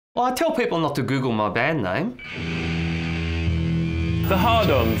Well, I tell people not to Google my band name. The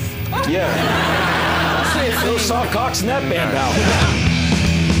Hard-Ons. Yeah. Those soft cocks in that band out.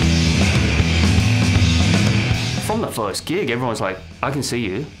 From the first gig, everyone's like, I can see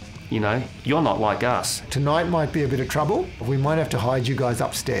you. You know, you're not like us. Tonight might be a bit of trouble. We might have to hide you guys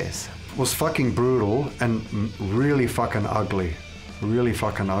upstairs. It was fucking brutal and really fucking ugly. Really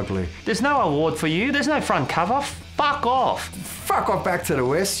fucking ugly. There's no award for you. There's no front cover. Fuck off. Fuck off back to the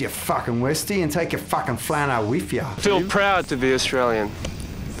West, you fucking Westie, and take your fucking flannel with you. I feel proud to be Australian.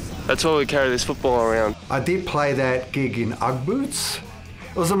 That's why we carry this football around. I did play that gig in Ugg boots.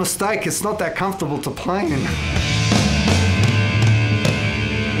 It was a mistake. It's not that comfortable to play in.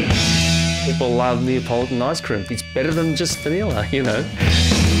 People love Neapolitan ice cream. It's better than just vanilla, you know.